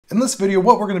In this video,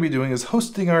 what we're going to be doing is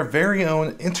hosting our very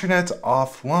own internet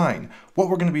offline. What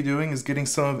we're going to be doing is getting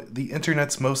some of the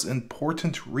internet's most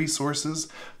important resources,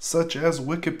 such as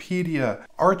Wikipedia,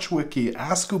 ArchWiki,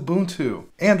 Ask Ubuntu,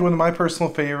 and one of my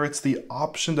personal favorites, the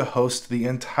option to host the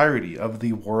entirety of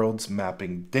the world's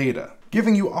mapping data,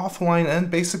 giving you offline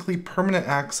and basically permanent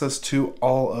access to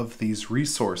all of these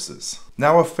resources.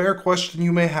 Now, a fair question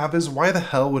you may have is, why the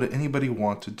hell would anybody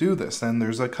want to do this? And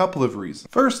there's a couple of reasons.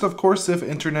 First, of course, if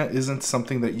internet isn't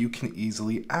something that you can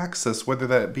easily access, whether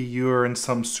that be you're in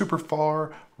some super far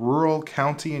rural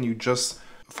county and you just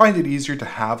find it easier to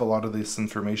have a lot of this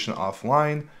information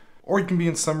offline, or you can be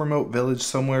in some remote village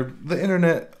somewhere the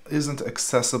internet isn't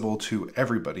accessible to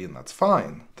everybody, and that's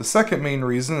fine. The second main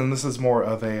reason, and this is more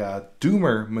of a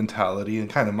doomer mentality and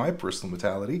kind of my personal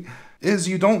mentality, is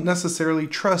you don't necessarily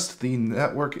trust the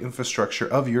network infrastructure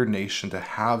of your nation to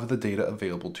have the data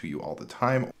available to you all the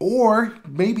time. Or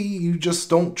maybe you just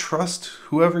don't trust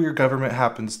whoever your government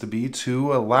happens to be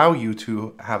to allow you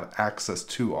to have access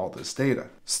to all this data.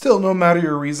 Still, no matter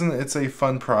your reason, it's a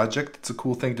fun project, it's a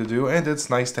cool thing to do, and it's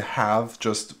nice to have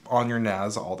just on your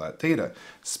NAS all that data.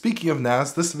 Speaking of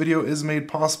NAS, this video is made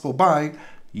possible by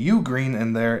UGREEN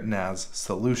and their NAS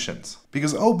solutions.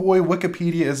 Because oh boy,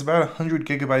 Wikipedia is about 100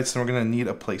 gigabytes and we're going to need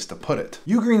a place to put it.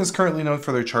 UGREEN is currently known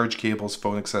for their charge cables,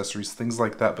 phone accessories, things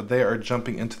like that, but they are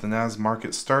jumping into the NAS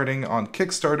market starting on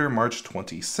Kickstarter March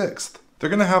 26th. They're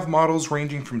going to have models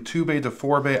ranging from 2 bay to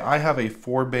 4 bay. I have a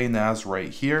 4 bay NAS right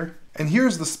here. And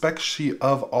here's the spec sheet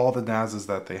of all the NASs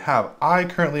that they have. I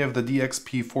currently have the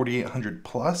DXP 4800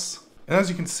 Plus. And as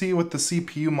you can see, with the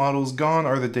CPU models, gone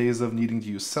are the days of needing to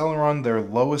use Celeron. Their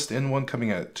lowest end one, coming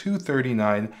at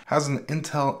 239, has an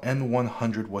Intel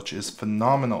N100, which is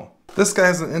phenomenal. This guy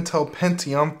has an Intel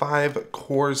Pentium 5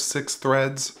 cores, 6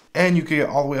 threads, and you can get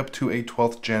all the way up to a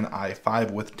 12th gen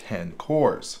i5 with 10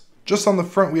 cores. Just on the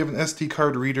front, we have an SD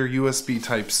card reader, USB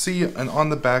Type-C, and on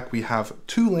the back we have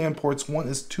 2 LAN ports. One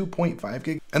is 2.5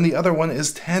 gig, and the other one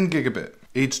is 10 gigabit.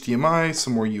 HDMI,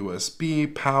 some more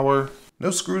USB, power. No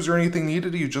screws or anything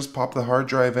needed, you just pop the hard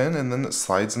drive in and then it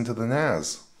slides into the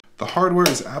NAS. The hardware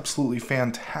is absolutely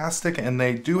fantastic and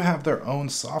they do have their own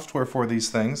software for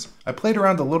these things. I played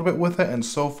around a little bit with it and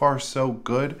so far so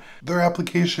good. Their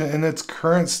application in its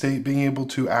current state being able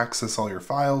to access all your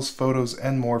files, photos,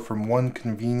 and more from one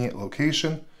convenient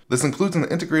location. This includes an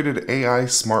integrated AI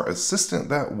smart assistant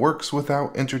that works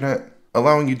without internet,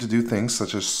 allowing you to do things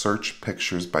such as search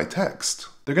pictures by text.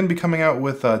 They're going to be coming out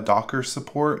with Docker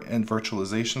support and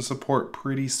virtualization support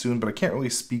pretty soon, but I can't really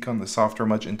speak on the software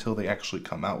much until they actually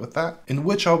come out with that, in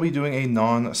which I'll be doing a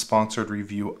non-sponsored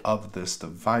review of this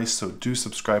device, so do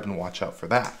subscribe and watch out for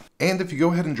that. And if you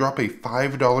go ahead and drop a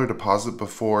 $5 deposit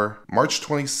before March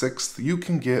 26th, you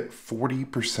can get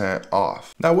 40%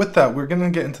 off. Now with that, we're going to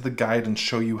get into the guide and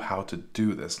show you how to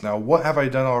do this. Now what have I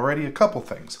done already? A couple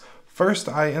things. First,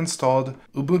 I installed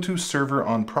Ubuntu Server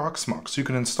on Proxmox. So you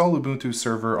can install Ubuntu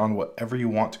Server on whatever you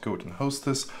want to go ahead and host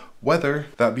this, whether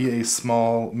that be a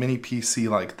small mini PC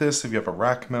like this, if you have a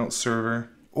rack mount server,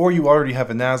 or you already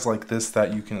have a NAS like this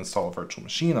that you can install a virtual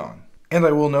machine on. And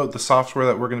I will note the software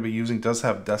that we're going to be using does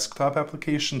have desktop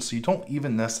applications, so you don't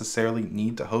even necessarily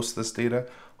need to host this data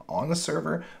on a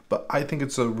server, but I think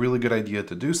it's a really good idea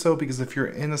to do so because if you're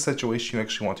in a situation you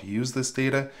actually want to use this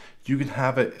data, you can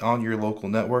have it on your local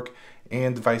network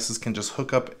and devices can just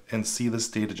hook up and see this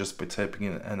data just by typing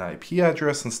in an IP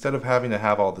address instead of having to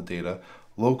have all the data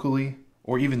locally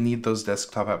or even need those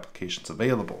desktop applications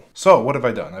available. So what have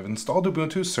I done? I've installed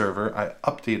Ubuntu Server, I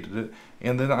updated it,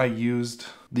 and then I used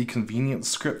the convenient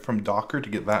script from Docker to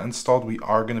get that installed. We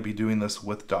are going to be doing this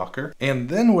with Docker. And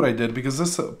then what I did, because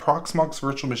this Proxmox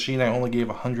virtual machine, I only gave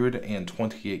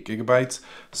 128 gigabytes.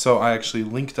 So I actually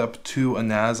linked up to a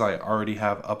NAS I already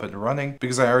have up and running.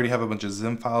 Because I already have a bunch of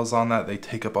ZIM files on that, they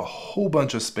take up a whole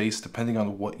bunch of space depending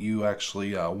on what you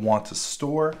actually want to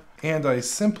store. And I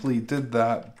simply did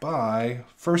that by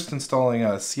first installing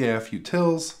CIF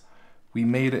utils. We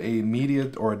made a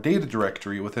media or a data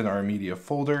directory within our media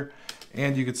folder.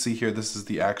 And you can see here, this is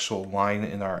the actual line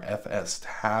in our FS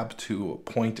tab to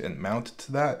point and mount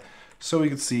to that. So we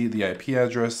can see the IP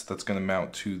address that's going to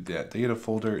mount to that data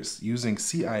folder using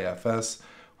CIFS.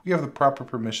 We have the proper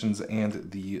permissions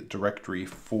and the directory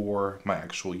for my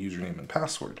actual username and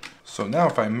password. So now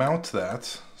if I mount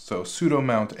that, so sudo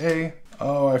mount A,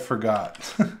 oh, I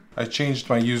forgot. I changed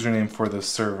my username for this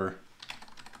server.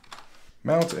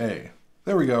 Mount A.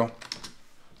 There we go.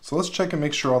 So let's check and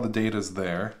make sure all the data is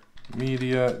there.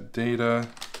 Media, data,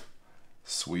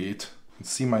 sweet. You can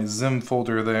see my Zim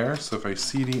folder there. So if I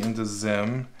cd into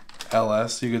Zim,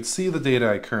 ls, you could see the data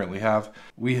I currently have.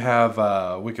 We have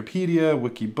Wikipedia,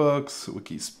 Wikibooks,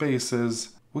 Wikispaces,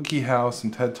 WikiHow,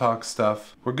 some TED Talk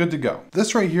stuff. We're good to go.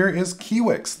 This right here is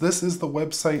Kiwix. This is the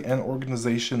website and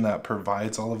organization that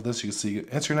provides all of this. You can see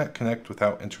Internet Connect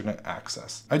without internet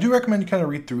access. I do recommend you kind of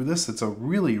read through this. It's a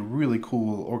really, really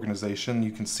cool organization.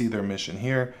 You can see their mission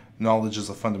here. Knowledge is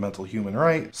a fundamental human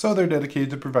right. So they're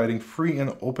dedicated to providing free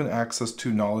and open access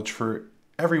to knowledge for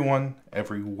everyone,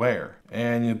 everywhere.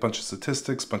 And a bunch of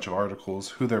statistics, bunch of articles,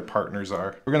 who their partners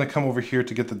are. We're gonna come over here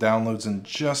to get the downloads in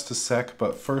just a sec,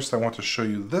 but first I want to show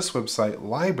you this website,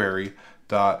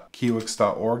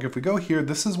 library.kiwix.org. If we go here,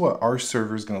 this is what our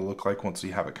server is gonna look like once we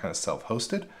have it kind of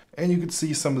self-hosted. And you can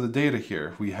see some of the data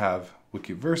here. We have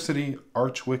Wikiversity,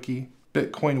 ArchWiki,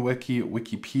 Bitcoin Wiki,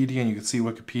 Wikipedia, and you can see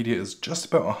Wikipedia is just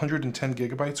about 110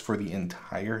 gigabytes for the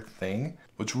entire thing,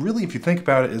 which really, if you think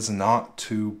about it, is not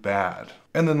too bad.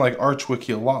 And then like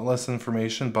ArchWiki, a lot less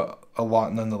information, but a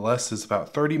lot nonetheless, is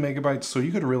about 30 megabytes, so you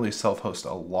could really self-host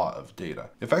a lot of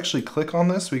data. If I actually click on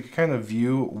this, we can kind of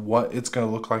view what it's going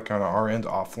to look like on our end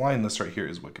offline. This right here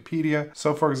is Wikipedia.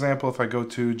 So for example, if I go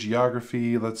to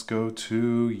geography, let's go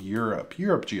to Europe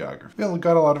geography. We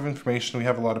got a lot of information, we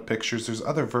have a lot of pictures. There's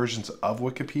other versions of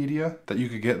Wikipedia that you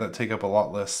could get that take up a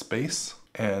lot less space.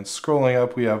 And scrolling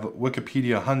up, we have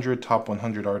Wikipedia 100, top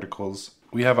 100 articles.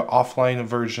 We have an offline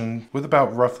version with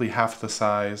about roughly half the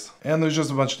size, and there's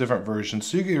just a bunch of different versions,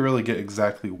 so you can really get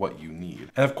exactly what you need.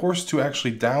 And of course, to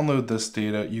actually download this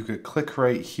data, you could click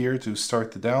right here to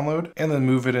start the download, and then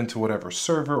move it into whatever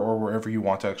server or wherever you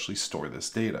want to actually store this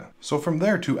data. So from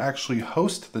there, to actually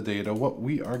host the data, what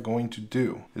we are going to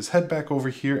do is head back over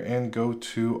here and go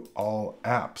to All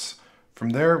Apps.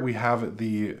 From there, we have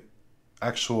the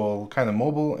actual kind of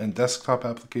mobile and desktop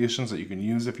applications that you can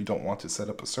use if you don't want to set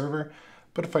up a server.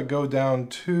 But if I go down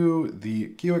to the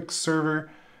Kiwix server,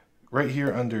 right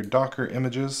here under Docker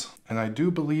images, and I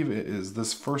do believe it is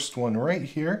this first one right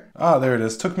here. Ah, there it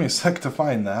is. Took me a sec to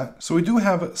find that. So we do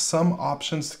have some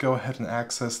options to go ahead and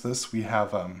access this. We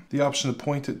have the option to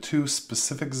point it to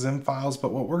specific zim files,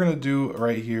 but what we're gonna do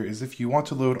right here is if you want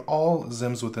to load all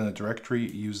zims within a directory,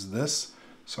 use this.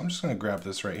 So I'm just going to grab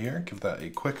this right here, give that a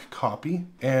quick copy.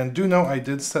 And do know I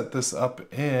did set this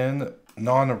up in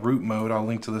non-root mode. I'll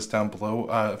link to this down below.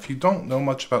 If you don't know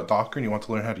much about Docker and you want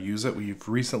to learn how to use it, we've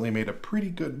recently made a pretty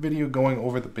good video going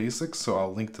over the basics, so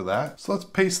I'll link to that. So let's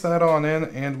paste that on in,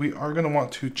 and we are going to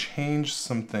want to change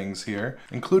some things here,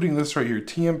 including this right here.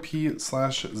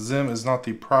 tmp/zim is not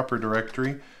the proper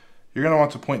directory. You're going to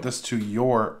want to point this to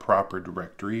your proper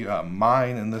directory.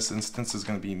 Mine in this instance is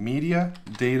going to be media,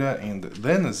 data, and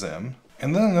then a zim.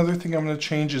 And then another thing I'm going to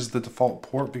change is the default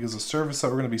port, because the service that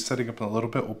we're going to be setting up in a little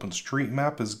bit,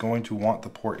 OpenStreetMap, is going to want the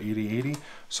port 8080.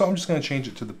 So I'm just going to change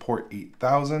it to the port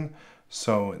 8000.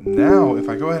 So now if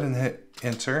I go ahead and hit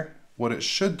enter, what it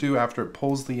should do after it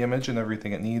pulls the image and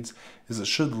everything it needs is it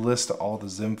should list all the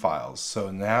zim files. So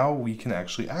now we can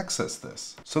actually access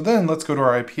this. So then let's go to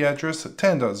our IP address at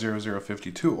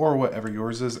 10.0052 or whatever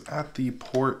yours is at the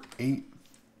port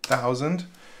 8000.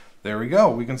 There we go.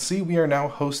 We can see we are now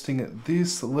hosting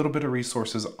this little bit of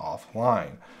resources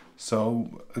offline.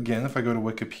 So again, if I go to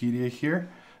Wikipedia here,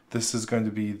 this is going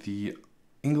to be the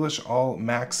English all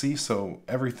maxi, so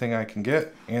everything I can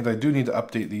get. And I do need to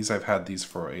update these. I've had these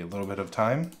for a little bit of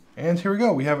time. And here we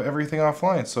go. We have everything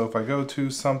offline. So if I go to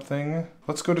something,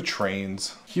 let's go to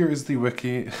trains. Here is the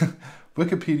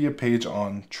Wikipedia page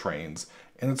on trains.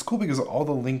 And it's cool because all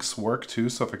the links work too.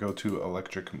 So if I go to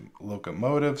electric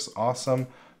locomotives, awesome.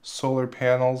 Solar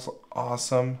panels,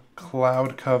 awesome.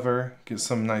 Cloud cover, get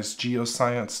some nice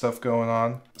geoscience stuff going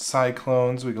on.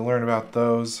 Cyclones, we can learn about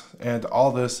those. And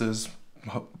all this is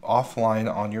offline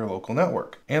on your local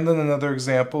network. And then another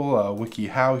example,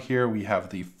 WikiHow here, we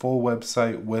have the full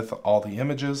website with all the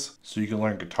images. So you can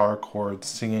learn guitar chords,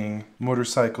 singing,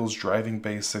 motorcycles, driving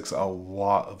basics, a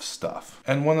lot of stuff.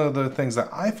 And one of the things that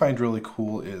I find really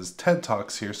cool is TED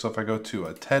Talks here. So if I go to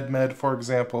a TED Med, for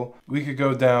example, we could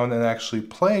go down and actually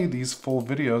play these full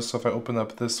videos. So if I open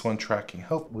up this one, Tracking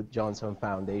Health with Johnson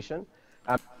Foundation,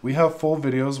 we have full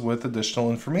videos with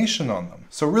additional information on them.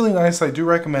 So really nice. I do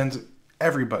recommend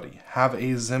everybody have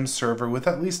a Zim server with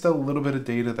at least a little bit of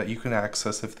data that you can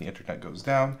access if the internet goes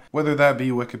down, whether that be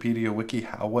Wikipedia,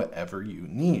 WikiHow, whatever you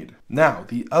need. Now,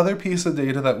 the other piece of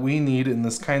data that we need in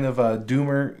this kind of a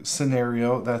doomer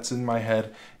scenario that's in my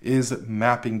head is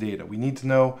mapping data. We need to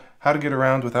know how to get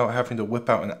around without having to whip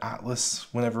out an atlas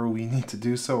whenever we need to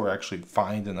do so, or actually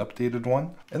find an updated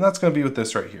one. And that's going to be with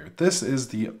this right here. This is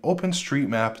the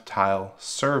OpenStreetMap tile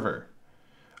server.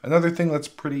 Another thing that's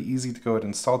pretty easy to go ahead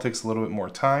and install, takes a little bit more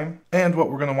time. And what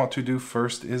we're going to want to do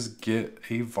first is get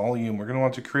a volume. We're going to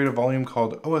want to create a volume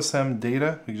called OSM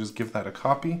data. We just give that a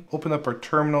copy. Open up our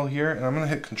terminal here, and I'm going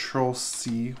to hit Control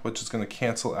C, which is going to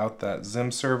cancel out that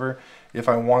Zim server. If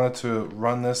I wanted to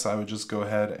run this, I would just go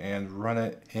ahead and run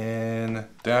it in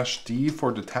 -D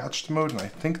for detached mode, and I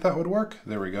think that would work.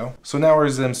 There we go. So now our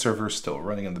Zim server is still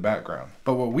running in the background.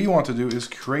 But what we want to do is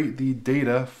create the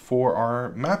data for our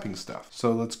mapping stuff.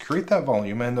 So let's create that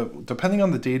volume, and depending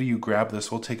on the data you grab,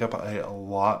 this will take up a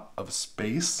lot of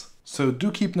space. So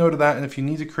do keep note of that, and if you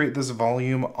need to create this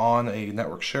volume on a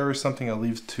network share or something, I'll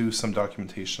leave to some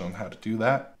documentation on how to do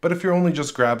that. But if you're only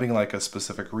just grabbing like a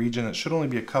specific region, it should only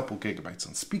be a couple gigabytes.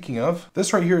 And speaking of,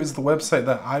 this right here is the website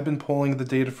that I've been pulling the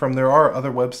data from. There are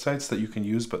other websites that you can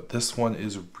use, but this one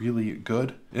is really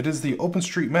good. It is the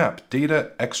OpenStreetMap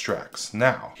data extracts.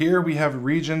 Now, here we have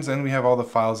regions and we have all the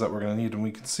files that we're going to need, and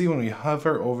we can see when we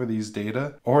hover over these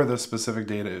data or the specific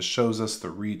data, it shows us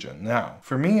the region. Now,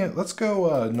 for me, let's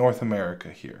go North America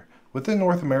here. Within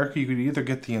North America, you could either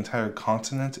get the entire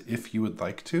continent if you would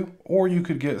like to, or you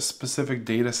could get specific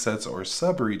data sets or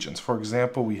subregions. For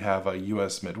example, we have a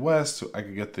US Midwest, so I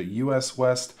could get the US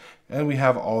West, and we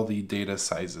have all the data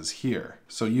sizes here.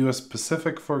 So US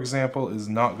Pacific, for example, is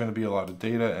not going to be a lot of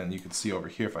data, and you can see over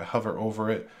here, if I hover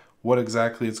over it, what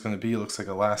exactly it's going to be. It looks like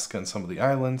Alaska and some of the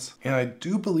islands. And I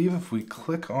do believe if we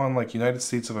click on like United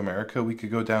States of America, we could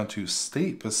go down to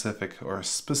state specific or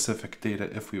specific data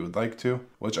if we would like to,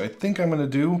 which I think I'm going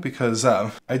to do because I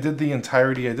did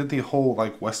the whole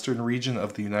like western region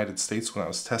of the United States when I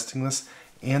was testing this,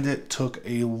 and it took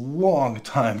a long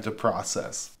time to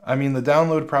process. I mean, the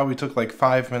download probably took like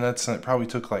 5 minutes, and it probably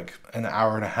took like an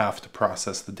hour and a half to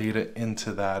process the data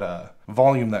into that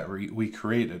volume that we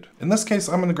created. In this case,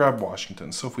 I'm going to grab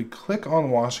Washington. So if we click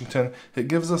on Washington, it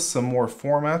gives us some more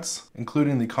formats,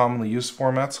 including the commonly used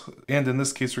formats. And in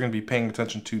this case, we're going to be paying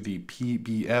attention to the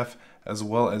PBF as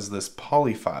well as this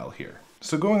poly file here.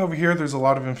 So going over here, there's a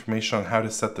lot of information on how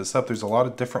to set this up. There's a lot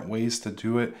of different ways to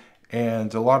do it,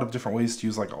 and a lot of different ways to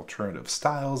use like alternative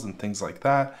styles and things like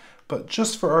that. But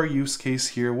just for our use case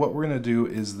here, what we're going to do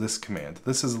is this command.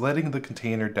 This is letting the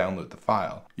container download the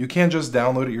file. You can just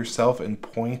download it yourself and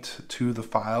point to the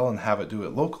file and have it do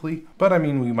it locally, but I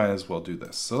mean, we might as well do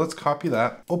this. So let's copy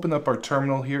that, open up our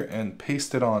terminal here and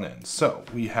paste it on in. So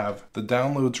we have the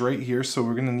downloads right here. So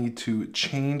we're going to need to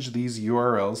change these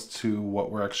URLs to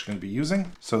what we're actually going to be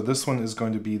using. So this one is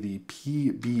going to be the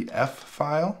PBF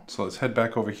file. So let's head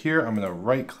back over here. I'm going to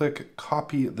right click,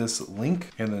 copy this link,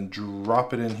 and then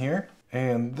drop it in here.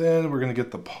 And then we're going to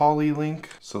get the poly link.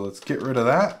 So let's get rid of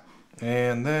that.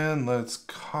 And then let's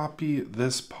copy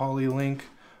this poly link,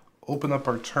 open up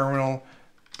our terminal,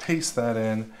 paste that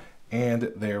in,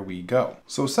 and there we go.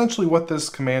 So essentially what this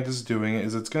command is doing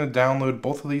is it's going to download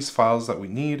both of these files that we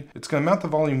need. It's going to mount the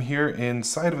volume here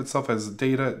inside of itself as a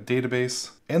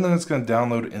database, and then it's going to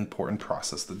download, import, and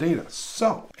process the data.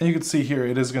 So, and you can see here,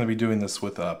 it is going to be doing this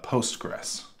with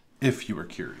Postgres, if you were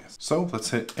curious. So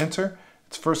let's hit enter.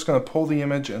 It's first going to pull the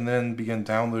image and then begin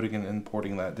downloading and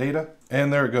importing that data.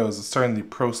 And there it goes. It's starting the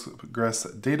Postgres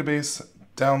database,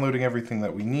 downloading everything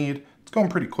that we need. It's going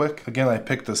pretty quick. Again, I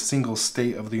picked a single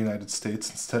state of the United States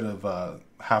instead of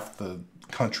half the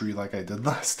country like I did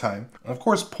last time. And of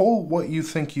course, pull what you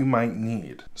think you might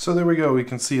need. So there we go. We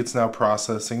can see it's now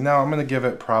processing. Now I'm going to give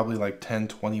it probably like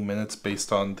 10-20 minutes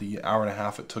based on the hour and a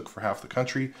half it took for half the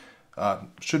country.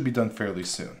 Should be done fairly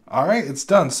soon. All right, it's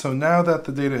done. So now that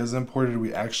the data is imported,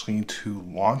 we actually need to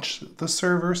launch the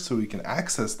server so we can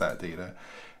access that data.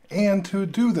 And to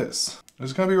do this,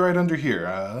 it's going to be right under here.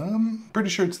 I'm pretty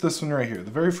sure it's this one right here, the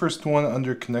very first one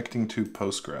under connecting to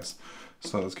Postgres.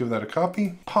 So let's give that a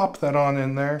copy, pop that on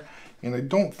in there. And I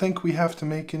don't think we have to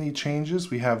make any changes.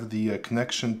 We have the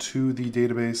connection to the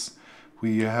database.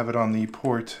 We have it on the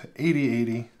port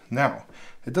 8080. Now,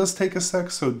 it does take a sec,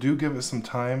 so do give it some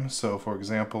time. So for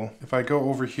example, if I go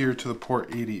over here to the port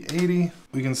 8080,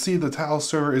 we can see the tile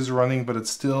server is running, but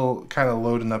it's still kind of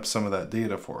loading up some of that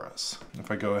data for us. If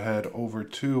I go ahead over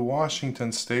to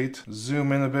Washington State,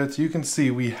 zoom in a bit, you can see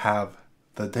we have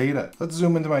the data. Let's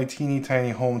zoom into my teeny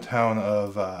tiny hometown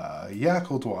of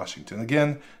Yakult, Washington.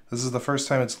 Again, this is the first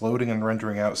time it's loading and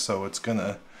rendering out, so it's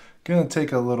gonna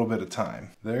take a little bit of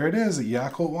time. There it is,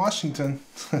 Yakult, Washington.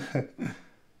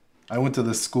 I went to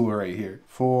this school right here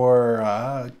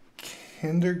for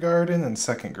kindergarten and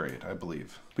second grade, I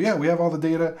believe. But yeah, we have all the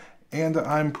data, and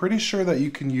I'm pretty sure that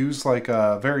you can use like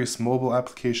various mobile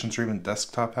applications or even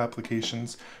desktop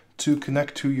applications to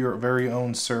connect to your very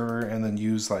own server and then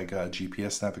use like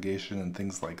GPS navigation and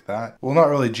things like that. Well, not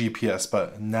really GPS,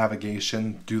 but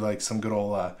navigation. Do like some good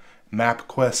old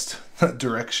MapQuest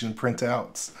direction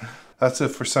printouts. That's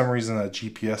if for some reason that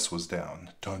GPS was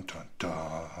down. Dun dun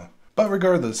dun. But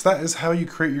regardless, that is how you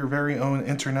create your very own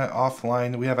internet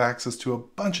offline. We have access to a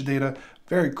bunch of data,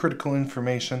 very critical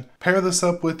information. Pair this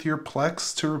up with your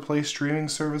Plex to replace streaming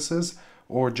services,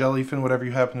 or Jellyfin, whatever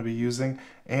you happen to be using,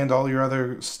 and all your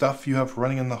other stuff you have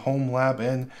running in the home lab,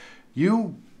 and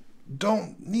you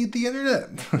don't need the internet.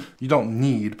 You don't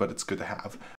need, but it's good to have.